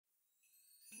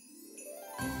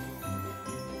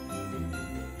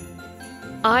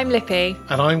I'm Lippy.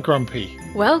 And I'm Grumpy.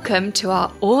 Welcome to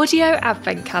our audio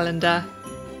advent calendar.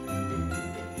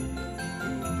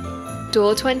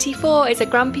 Door 24 is a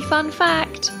Grumpy fun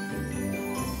fact.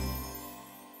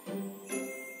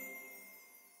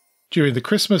 During the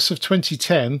Christmas of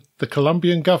 2010, the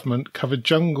Colombian government covered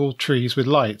jungle trees with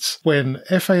lights. When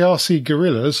FARC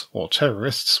guerrillas, or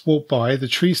terrorists, walked by, the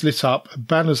trees lit up and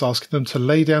banners asking them to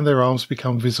lay down their arms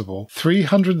become visible.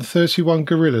 331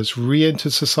 guerrillas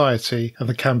re-entered society, and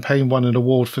the campaign won an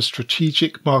award for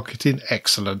strategic marketing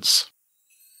excellence.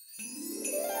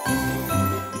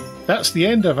 That's the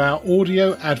end of our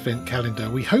audio advent calendar.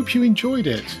 We hope you enjoyed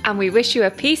it. And we wish you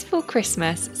a peaceful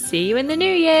Christmas. See you in the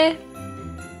new year.